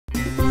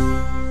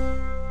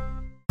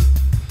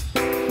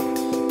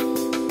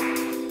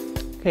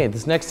Okay,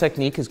 this next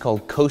technique is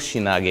called Koshi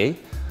Nage.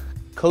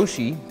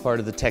 Koshi, part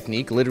of the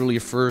technique, literally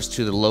refers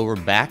to the lower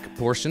back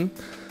portion.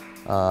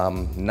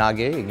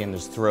 Nage, again,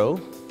 is throw.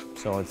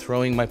 So I'm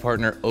throwing my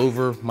partner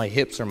over my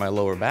hips or my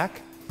lower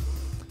back.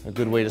 A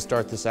good way to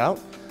start this out,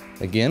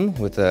 again,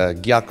 with a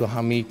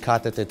Gyako-Hanmi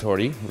Katate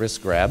Dori,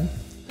 wrist grab.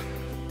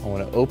 I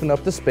want to open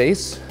up the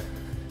space,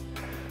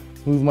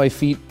 move my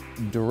feet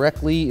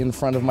directly in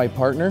front of my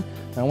partner,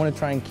 and I want to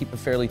try and keep a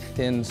fairly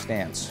thin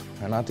stance,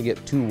 and not to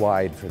get too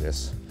wide for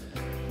this.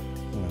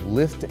 I'm going to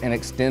lift and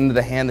extend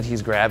the hand that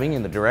he's grabbing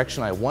in the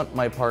direction I want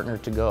my partner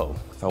to go.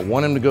 If I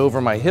want him to go over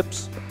my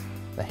hips,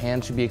 the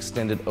hand should be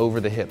extended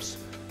over the hips,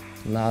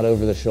 not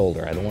over the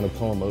shoulder. I don't want to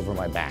pull him over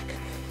my back.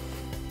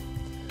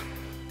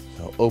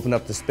 So open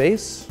up the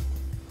space,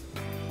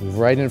 move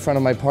right in front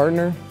of my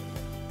partner,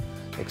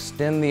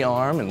 extend the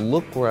arm and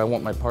look where I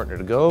want my partner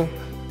to go,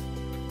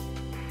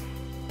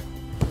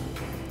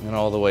 and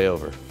all the way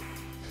over.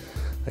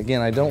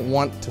 Again, I don't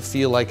want to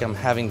feel like I'm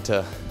having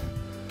to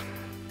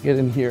get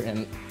in here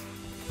and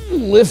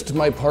lift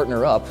my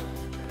partner up.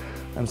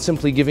 I'm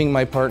simply giving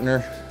my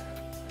partner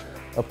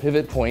a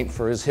pivot point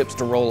for his hips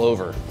to roll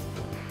over.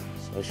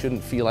 So I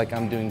shouldn't feel like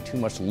I'm doing too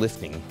much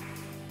lifting.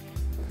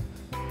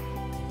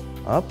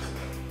 Up,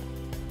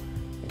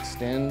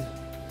 extend,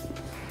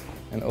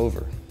 and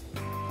over.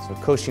 So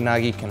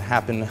Koshinage can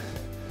happen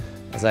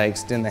as I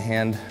extend the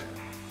hand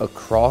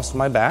across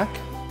my back.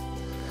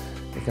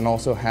 It can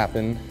also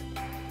happen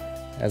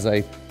as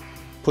I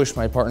push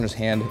my partner's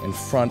hand in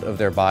front of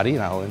their body,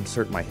 and I'll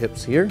insert my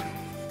hips here.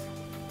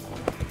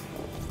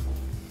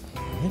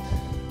 Right.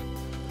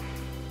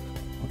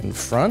 In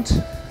front,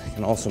 I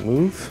can also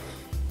move.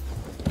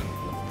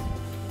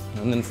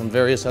 And then from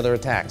various other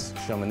attacks,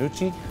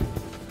 Shomanuchi.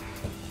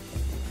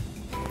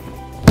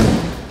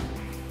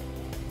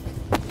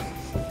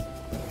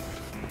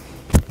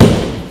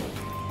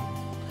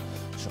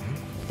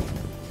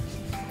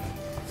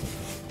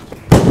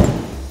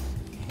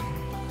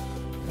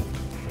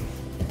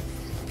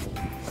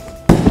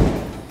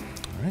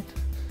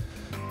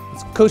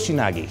 Koshi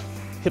Nage,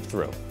 hip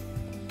throw.